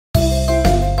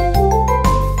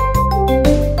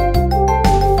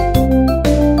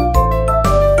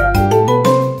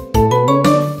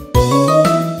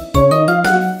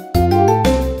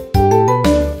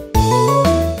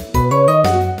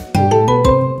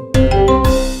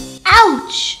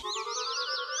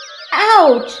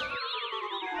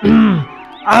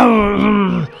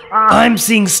Ouch! I'm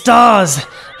seeing stars.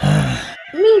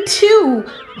 Me too.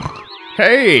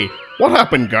 Hey, what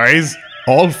happened, guys?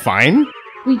 All fine?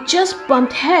 We just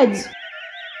bumped heads.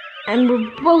 And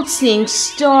we're both seeing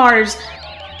stars.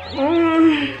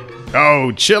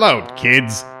 Oh, chill out,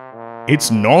 kids.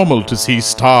 It's normal to see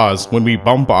stars when we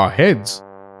bump our heads.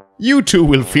 You two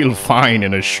will feel fine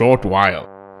in a short while.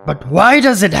 But why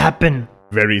does it happen?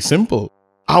 Very simple.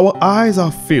 Our eyes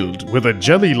are filled with a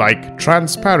jelly-like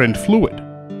transparent fluid.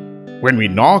 When we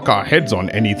knock our heads on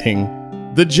anything,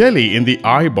 the jelly in the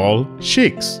eyeball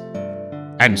shakes.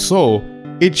 And so,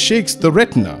 it shakes the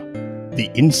retina, the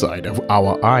inside of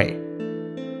our eye.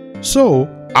 So,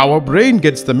 our brain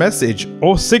gets the message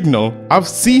or signal of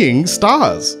seeing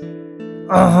stars.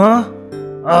 I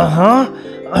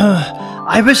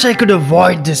wish I could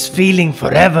avoid this feeling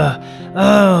forever.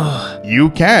 Oh. You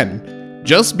can.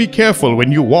 Just be careful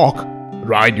when you walk,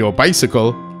 ride your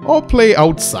bicycle, or play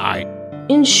outside.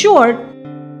 In short,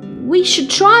 we should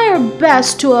try our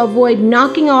best to avoid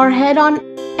knocking our head on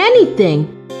anything.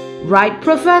 Right,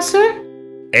 Professor?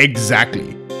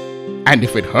 Exactly. And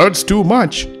if it hurts too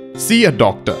much, see a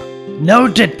doctor.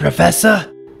 Noted, Professor.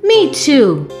 Me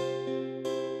too.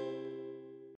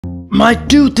 My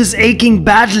tooth is aching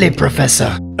badly,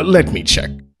 Professor. Let me check.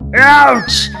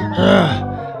 Ouch!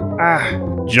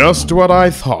 Just what I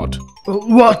thought.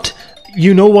 What?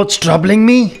 You know what's troubling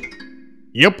me?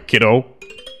 Yep, kiddo.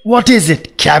 What is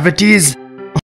it? Cavities?